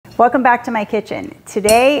Welcome back to my kitchen.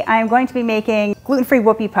 Today I'm going to be making gluten-free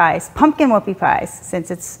whoopie pies, pumpkin whoopie pies,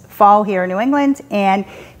 since it's fall here in New England, and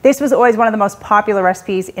this was always one of the most popular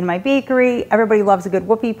recipes in my bakery. Everybody loves a good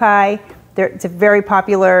whoopie pie. It's a very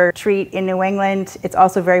popular treat in New England. It's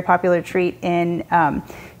also a very popular treat in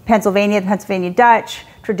Pennsylvania, the Pennsylvania Dutch.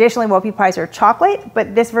 Traditionally, whoopie pies are chocolate,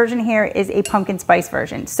 but this version here is a pumpkin spice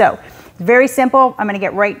version. So, very simple. I'm gonna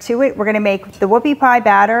get right to it. We're gonna make the whoopie pie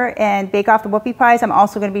batter and bake off the whoopie pies. I'm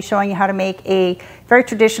also gonna be showing you how to make a very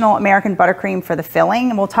traditional American buttercream for the filling,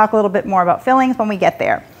 and we'll talk a little bit more about fillings when we get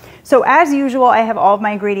there. So as usual, I have all of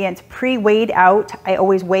my ingredients pre-weighed out. I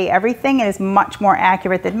always weigh everything. It is much more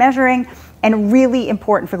accurate than measuring and really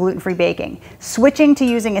important for gluten-free baking. Switching to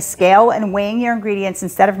using a scale and weighing your ingredients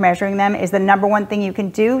instead of measuring them is the #1 thing you can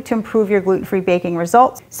do to improve your gluten-free baking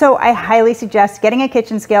results. So I highly suggest getting a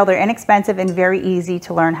kitchen scale. They're inexpensive and very easy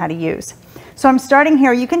to learn how to use. So I'm starting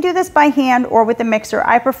here. You can do this by hand or with a mixer.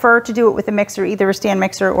 I prefer to do it with a mixer, either a stand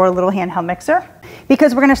mixer or a little handheld mixer,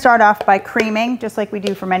 because we're gonna start off by creaming, just like we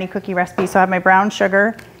do for many cookie recipes. So I have my brown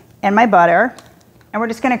sugar and my butter, and we're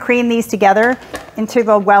just gonna cream these together until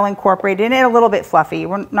they're well incorporated and a little bit fluffy.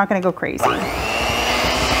 We're not gonna go crazy. So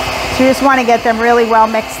you just wanna get them really well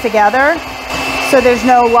mixed together so there's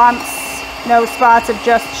no lumps, no spots of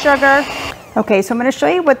just sugar. Okay, so I'm gonna show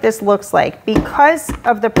you what this looks like. Because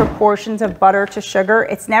of the proportions of butter to sugar,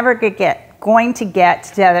 it's never going to get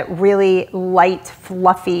to that really light,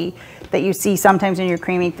 fluffy that you see sometimes when you're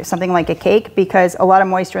creaming something like a cake, because a lot of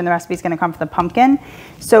moisture in the recipe is gonna come from the pumpkin.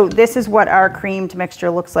 So this is what our creamed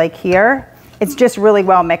mixture looks like here. It's just really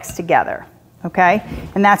well mixed together, okay?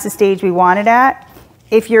 And that's the stage we want it at.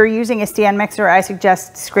 If you're using a stand mixer, I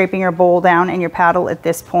suggest scraping your bowl down and your paddle at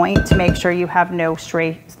this point to make sure you have no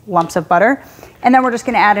stray lumps of butter. And then we're just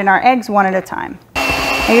gonna add in our eggs one at a time.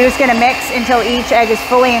 And you're just gonna mix until each egg is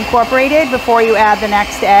fully incorporated before you add the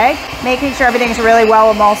next egg. Making sure everything's really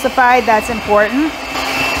well emulsified, that's important.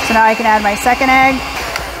 So now I can add my second egg.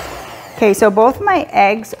 Okay, so both my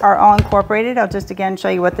eggs are all incorporated. I'll just again show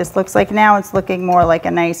you what this looks like now. It's looking more like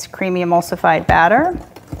a nice creamy emulsified batter.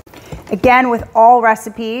 Again, with all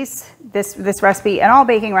recipes, this recipe and all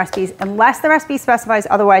baking recipes, unless the recipe specifies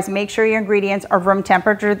otherwise, make sure your ingredients are room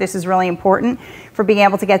temperature. This is really important for being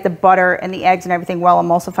able to get the butter and the eggs and everything well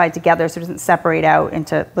emulsified together so it doesn't separate out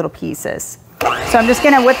into little pieces. So I'm just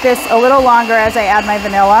gonna whip this a little longer as I add my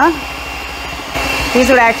vanilla. These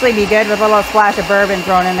would actually be good with a little splash of bourbon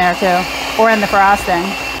thrown in there too, or in the frosting.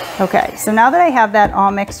 Okay, so now that I have that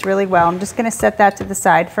all mixed really well, I'm just gonna set that to the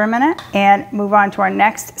side for a minute and move on to our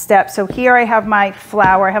next step. So here I have my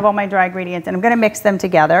flour, I have all my dry ingredients, and I'm gonna mix them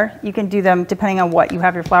together. You can do them depending on what you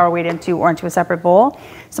have your flour weighed into or into a separate bowl.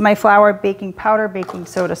 So my flour, baking powder, baking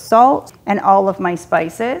soda, salt, and all of my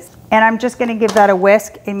spices. And I'm just gonna give that a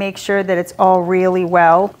whisk and make sure that it's all really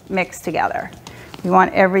well mixed together. We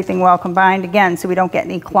want everything well combined, again, so we don't get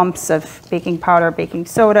any clumps of baking powder, baking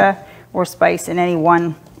soda, or spice in any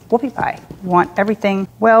one whoopie pie. We want everything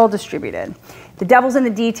well distributed. The devil's in the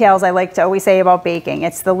details, I like to always say about baking.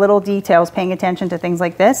 It's the little details, paying attention to things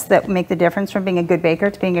like this, that make the difference from being a good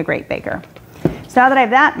baker to being a great baker. So now that I have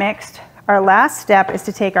that mixed, our last step is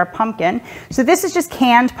to take our pumpkin. So this is just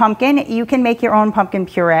canned pumpkin. You can make your own pumpkin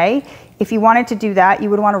puree. If you wanted to do that, you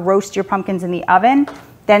would want to roast your pumpkins in the oven,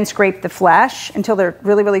 then scrape the flesh until they're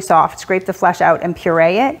really, really soft. Scrape the flesh out and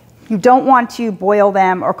puree it. You don't want to boil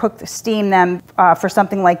them or steam them for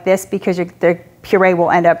something like this, because the puree will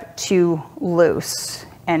end up too loose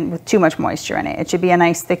and with too much moisture in it. It should be a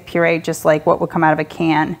nice thick puree, just like what would come out of a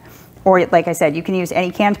can. Or like I said, you can use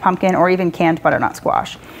any canned pumpkin or even canned butternut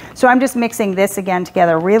squash. So I'm just mixing this again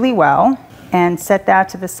together really well and set that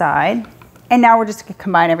to the side. And now we're just gonna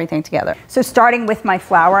combine everything together. So starting with my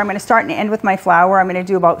flour, I'm gonna start and end with my flour. I'm gonna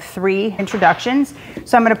do about 3 introductions.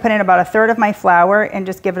 So I'm gonna put in about 1/3 of my flour and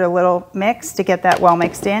just give it a little mix to get that well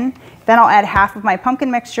mixed in. Then I'll add half of my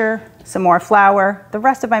pumpkin mixture, some more flour, the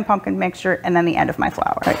rest of my pumpkin mixture, and then the end of my flour.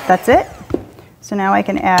 All right, that's it. So now I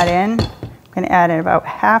can add in, I'm gonna add in about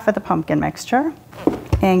half of the pumpkin mixture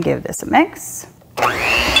and give this a mix.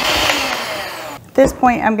 At this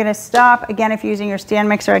point, I'm gonna stop. Again, if you're using your stand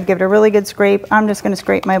mixer, I'd give it a really good scrape. I'm just gonna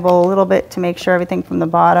scrape my bowl a little bit to make sure everything from the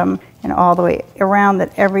bottom and all the way around,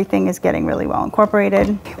 that everything is getting really well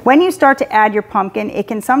incorporated. When you start to add your pumpkin, it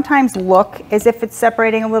can sometimes look as if it's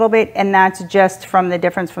separating a little bit, and that's just from the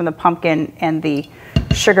difference from the pumpkin and the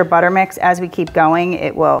sugar butter mix. As we keep going,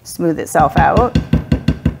 it will smooth itself out.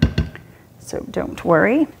 So don't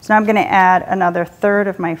worry. So now I'm gonna add another 1/3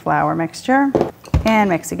 of my flour mixture and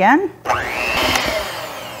mix again.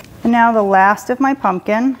 And now the last of my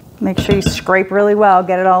pumpkin. Make sure you scrape really well,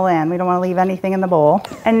 get it all in. We don't want to leave anything in the bowl.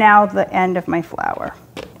 And now the end of my flour.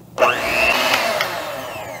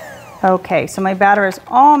 Okay, so my batter is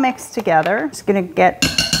all mixed together. Just gonna get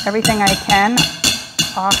everything I can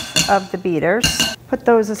off of the beaters. Put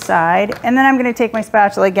those aside, and then I'm gonna take my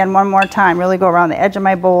spatula again one more time, really go around the edge of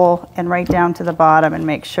my bowl and right down to the bottom and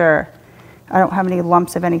make sure I don't have any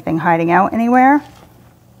lumps of anything hiding out anywhere.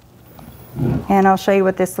 And I'll show you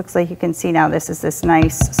what this looks like. You can see now this is this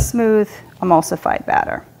nice, smooth, emulsified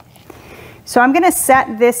batter. So I'm gonna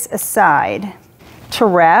set this aside to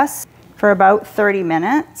rest for about 30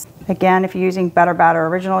 minutes. Again, if you're using Better Batter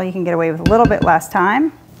Original, you can get away with a little bit less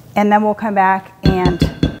time. And then we'll come back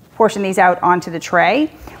and portion these out onto the tray.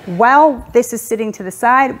 While this is sitting to the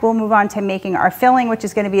side, we'll move on to making our filling, which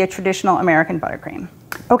is going to be a traditional American buttercream.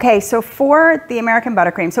 Okay, so for the American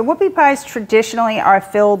buttercream, so whoopie pies traditionally are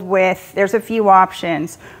filled with, there's a few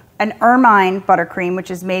options, an ermine buttercream,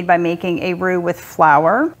 which is made by making a roux with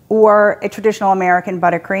flour, or a traditional American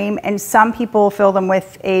buttercream, and some people fill them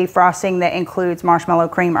with a frosting that includes marshmallow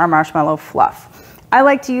cream or marshmallow fluff. I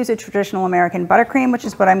like to use a traditional American buttercream, which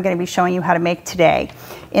is what I'm going to be showing you how to make today.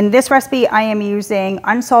 In this recipe, I am using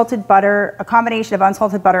unsalted butter, a combination of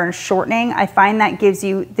unsalted butter and shortening. I find that gives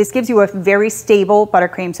you a very stable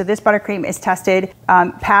buttercream. So this buttercream is tested,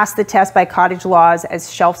 passed the test by Cottage Laws as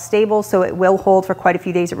shelf stable, so it will hold for quite a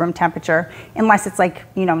few days at room temperature, unless it's like,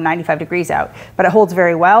 95 degrees out, but it holds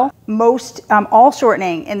very well. Most, all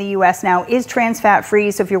shortening in the US now is trans fat free,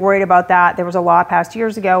 so if you're worried about that, there was a law passed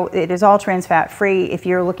years ago, it is all trans fat free. If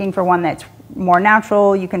you're looking for one that's more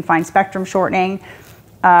natural, you can find Spectrum shortening.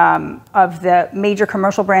 Of the major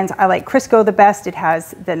commercial brands, I like Crisco the best. It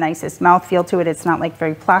has the nicest mouthfeel to it. It's not like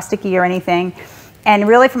very plasticky or anything. And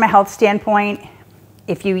really from a health standpoint,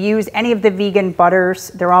 if you use any of the vegan butters,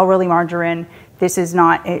 they're all really margarine. This is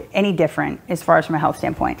not any different as far as from a health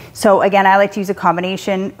standpoint. So again, I like to use a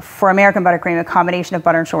combination for American buttercream, a combination of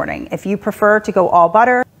butter and shortening. If you prefer to go all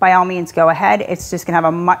butter, by all means go ahead. It's just gonna have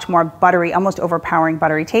a much more buttery, almost overpowering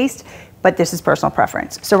buttery taste, but this is personal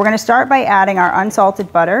preference. So we're gonna start by adding our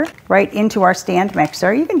unsalted butter right into our stand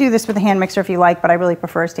mixer. You can do this with a hand mixer if you like, but I really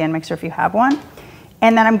prefer a stand mixer if you have one.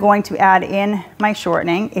 And then I'm going to add in my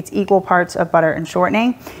shortening. It's equal parts of butter and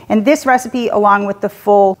shortening. And this recipe, along with the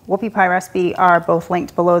full whoopie pie recipe, are both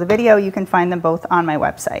linked below the video. You can find them both on my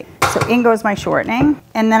website. So in goes my shortening.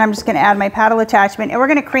 And then I'm just gonna add my paddle attachment, and we're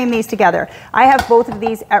gonna cream these together. I have both of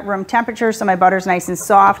these at room temperature, so my butter's nice and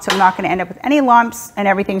soft, so I'm not gonna end up with any lumps, and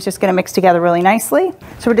everything's just gonna mix together really nicely.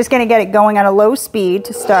 So we're just gonna get it going at a low speed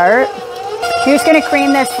to start. You're just gonna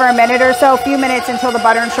cream this for a minute or so, a few minutes until the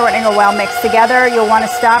butter and shortening are well mixed together. You'll wanna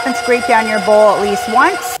stop and scrape down your bowl at least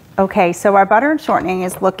once. Okay, so our butter and shortening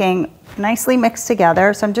is looking nicely mixed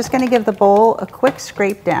together. So I'm just gonna give the bowl a quick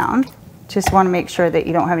scrape down. Just wanna make sure that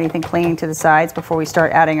you don't have anything clinging to the sides before we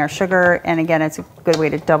start adding our sugar. And again, it's a good way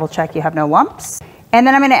to double check you have no lumps. And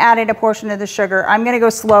then I'm gonna add in a portion of the sugar. I'm gonna go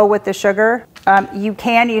slow with the sugar. You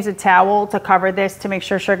can use a towel to cover this to make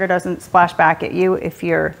sure sugar doesn't splash back at you if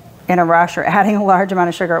you're in a rush or adding a large amount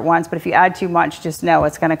of sugar at once, but if you add too much, just know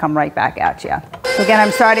it's gonna come right back at you. So again,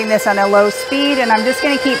 I'm starting this on a low speed, and I'm just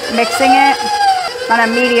gonna keep mixing it on a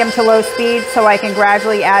medium to low speed so I can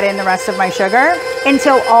gradually add in the rest of my sugar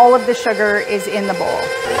until all of the sugar is in the bowl.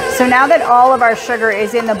 So now that all of our sugar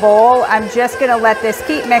is in the bowl, I'm just gonna let this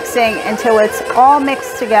keep mixing until it's all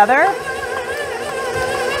mixed together.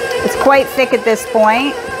 It's quite thick at this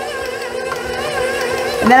point.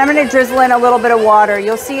 And then I'm gonna drizzle in a little bit of water.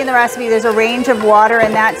 You'll see in the recipe there's a range of water,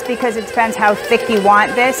 and that's because it depends how thick you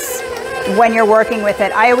want this when you're working with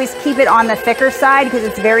it. I always keep it on the thicker side because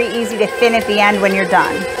it's very easy to thin at the end when you're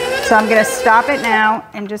done. So I'm gonna stop it now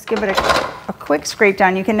and just give it a quick scrape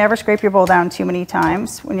down. You can never scrape your bowl down too many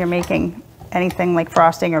times when you're making anything like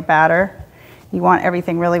frosting or batter. You want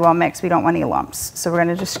everything really well mixed. We don't want any lumps. So we're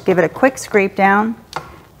gonna just give it a quick scrape down.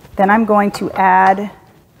 Then I'm going to add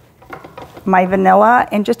my vanilla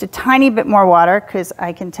and just a tiny bit more water because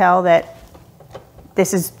I can tell that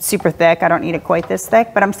this is super thick. I don't need it quite this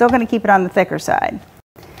thick, but I'm still gonna keep it on the thicker side.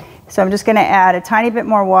 So I'm just gonna add a tiny bit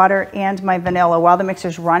more water and my vanilla while the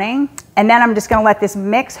mixer's running. And then I'm just gonna let this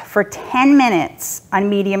mix for 10 minutes on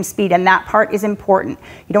medium speed, and that part is important.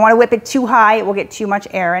 You don't wanna whip it too high, it will get too much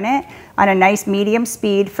air in it. On a nice medium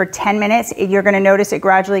speed for 10 minutes, you're gonna notice it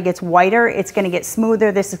gradually gets whiter, it's gonna get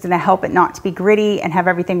smoother. This is gonna help it not to be gritty and have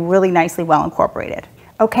everything really nicely well incorporated.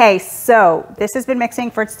 Okay, so this has been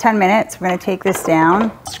mixing for 10 minutes. We're gonna take this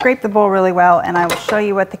down, scrape the bowl really well, and I will show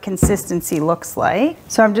you what the consistency looks like.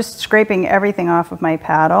 So I'm just scraping everything off of my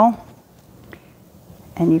paddle,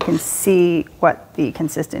 and you can see what the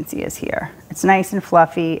consistency is here. It's nice and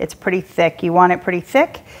fluffy, it's pretty thick. You want it pretty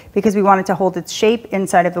thick because we want it to hold its shape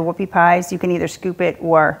inside of the whoopie pies. You can either scoop it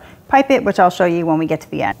or pipe it, which I'll show you when we get to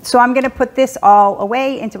the end. So I'm gonna put this all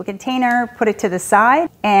away into a container, put it to the side,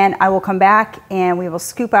 and I will come back and we will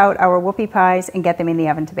scoop out our whoopie pies and get them in the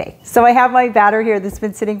oven to bake. So I have my batter here that's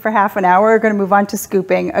been sitting for half an hour. We're gonna move on to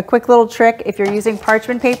scooping. A quick little trick, if you're using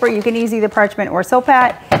parchment paper, you can use either parchment or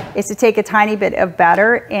Silpat, is to take a tiny bit of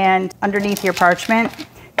batter and underneath your parchment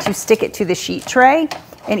to stick it to the sheet tray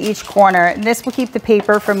in each corner. And this will keep the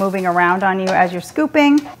paper from moving around on you as you're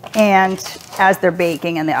scooping and as they're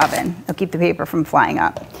baking in the oven. It'll keep the paper from flying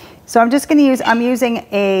up. So I'm just gonna use, I'm using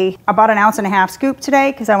about 1.5 ounce scoop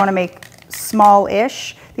today because I wanna make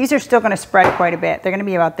small-ish. These are still gonna spread quite a bit. They're gonna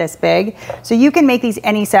be about this big. So you can make these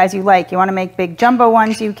any size you like. You wanna make big jumbo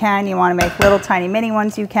ones, you can. You wanna make little tiny mini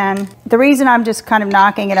ones, you can. The reason I'm just kind of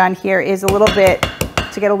knocking it on here is a little bit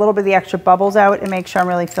to get a little bit of the extra bubbles out and make sure I'm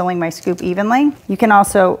really filling my scoop evenly. You can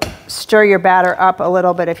also stir your batter up a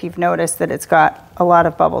little bit if you've noticed that it's got a lot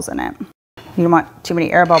of bubbles in it. You don't want too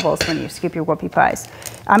many air bubbles when you scoop your whoopie pies.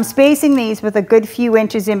 I'm spacing these with a good few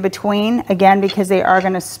inches in between, again, because they are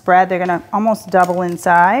gonna spread. They're gonna almost double in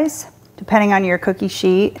size. Depending on your cookie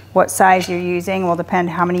sheet, what size you're using will depend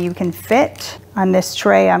how many you can fit. On this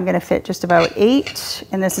tray, I'm gonna fit just about 8,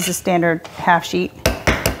 and this is a standard half sheet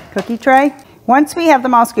cookie tray. Once we have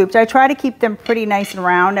them all scooped, I try to keep them pretty nice and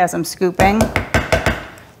round as I'm scooping.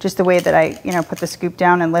 Just the way that I, put the scoop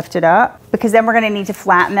down and lift it up, because then we're gonna need to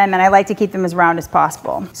flatten them, and I like to keep them as round as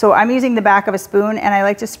possible. So I'm using the back of a spoon, and I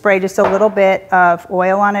like to spray just a little bit of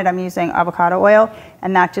oil on it. I'm using avocado oil,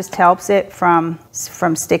 and that just helps it from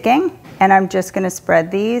sticking. And I'm just gonna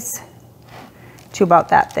spread these to about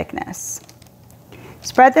that thickness.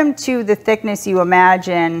 Spread them to the thickness you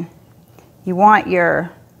imagine you want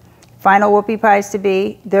your final whoopie pies to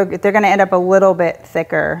be. They're gonna end up a little bit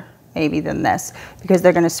thicker maybe than this because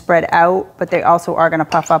they're gonna spread out, but they also are gonna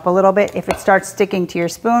puff up a little bit. If it starts sticking to your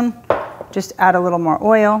spoon, just add a little more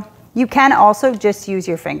oil. You can also just use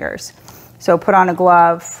your fingers. So put on a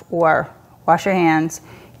glove or wash your hands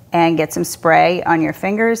and get some spray on your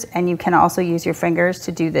fingers, and you can also use your fingers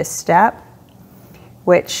to do this step,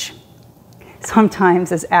 which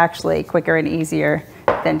sometimes is actually quicker and easier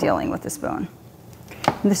than dealing with the spoon.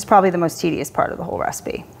 And this is probably the most tedious part of the whole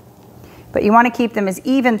recipe. But you want to keep them as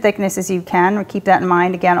even thickness as you can. Keep that in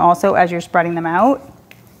mind again also as you're spreading them out.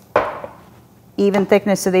 Even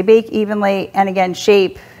thickness so they bake evenly, and again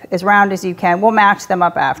shape as round as you can. We'll match them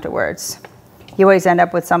up afterwards. You always end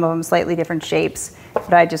up with some of them slightly different shapes,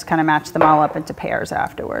 but I just kind of match them all up into pairs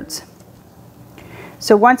afterwards.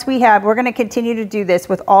 So once we're going to continue to do this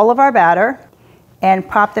with all of our batter and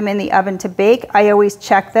pop them in the oven to bake. I always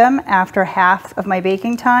check them after half of my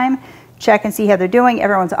baking time. Check and see how they're doing.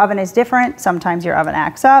 Everyone's oven is different. Sometimes your oven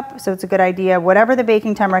acts up, so it's a good idea. Whatever the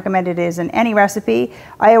baking time recommended is in any recipe,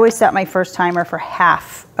 I always set my first timer for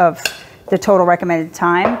half of the total recommended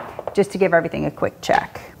time, just to give everything a quick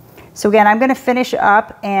check. So again, I'm gonna finish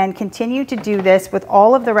up and continue to do this with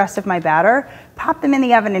all of the rest of my batter, pop them in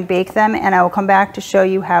the oven and bake them, and I will come back to show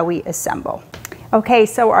you how we assemble. Okay,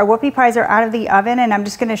 so our whoopie pies are out of the oven, and I'm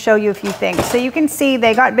just gonna show you a few things. So you can see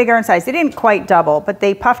they got bigger in size. They didn't quite double, but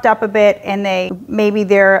they puffed up a bit, and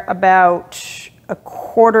they're about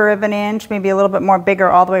 1/4 of an inch, maybe a little bit more bigger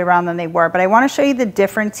all the way around than they were. But I wanna show you the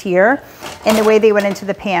difference here in the way they went into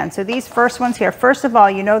the pan. So these first ones here, first of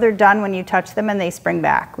all, you know they're done when you touch them, and they spring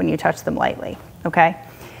back when you touch them lightly, okay?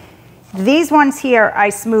 These ones here, I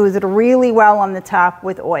smoothed really well on the top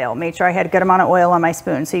with oil. Made sure I had a good amount of oil on my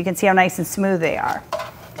spoon, so you can see how nice and smooth they are.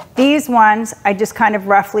 These ones, I just kind of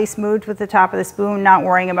roughly smoothed with the top of the spoon, not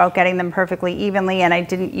worrying about getting them perfectly evenly, and I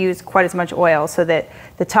didn't use quite as much oil so that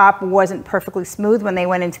the top wasn't perfectly smooth when they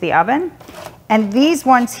went into the oven. And these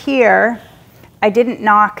ones here, I didn't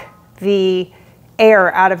knock the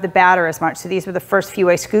air out of the batter as much. So these were the first few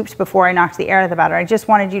I scooped before I knocked the air out of the batter. I just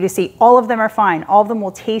wanted you to see all of them are fine. All of them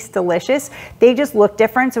will taste delicious. They just look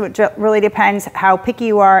different, so it really depends how picky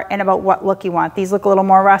you are and about what look you want. These look a little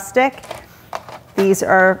more rustic. These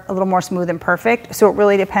are a little more smooth and perfect. So it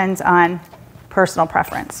really depends on personal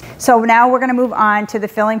preference. So now we're gonna move on to the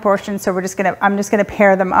filling portion. So I'm just gonna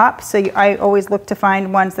pair them up. So I always look to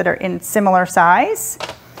find ones that are in similar size.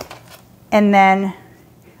 And then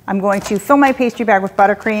I'm going to fill my pastry bag with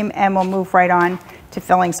buttercream, and we'll move right on to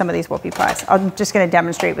filling some of these whoopie pies. I'm just gonna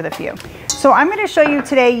demonstrate with a few. So I'm gonna show you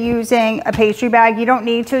today using a pastry bag. You don't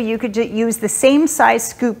need to, you could just use the same size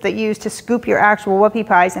scoop that you use to scoop your actual whoopie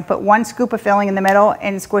pies and put 1 scoop of filling in the middle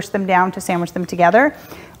and squish them down to sandwich them together.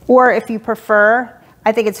 Or if you prefer,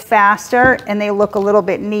 I think it's faster and they look a little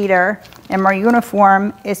bit neater and more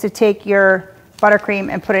uniform, is to take your buttercream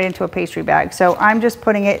and put it into a pastry bag. So I'm just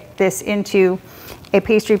putting this into a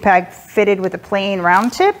pastry bag fitted with a plain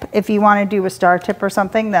round tip. If you want to do a star tip or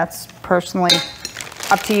something, that's personally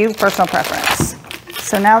up to you, personal preference.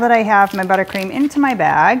 So now that I have my buttercream into my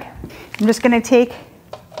bag, I'm just going to take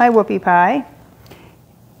my whoopie pie,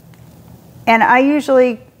 and I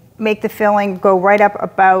usually make the filling go right up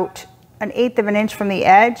about 1/8 of an inch from the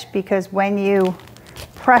edge, because when you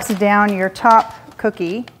press down your top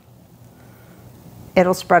cookie,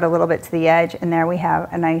 it'll spread a little bit to the edge, and there we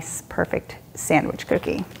have a nice perfect sandwich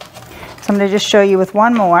cookie. So I'm going to just show you with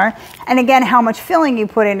one more. And again, how much filling you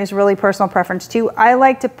put in is really personal preference too. I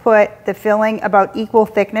like to put the filling about equal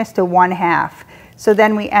thickness to 1/2. So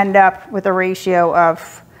then we end up with a ratio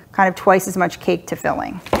of kind of twice as much cake to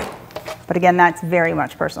filling. But again, that's very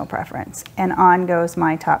much personal preference. And on goes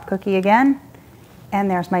my top cookie again.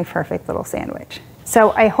 And there's my perfect little sandwich.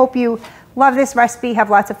 So I hope you love this recipe, have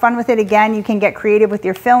lots of fun with it. Again, you can get creative with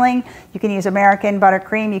your filling. You can use American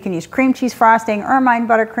buttercream. You can use cream cheese frosting, ermine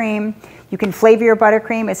buttercream. You can flavor your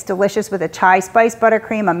buttercream. It's delicious with a chai spice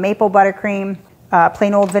buttercream, a maple buttercream,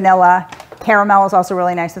 plain old vanilla. Caramel is also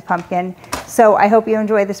really nice with pumpkin. So I hope you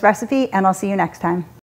enjoy this recipe, and I'll see you next time.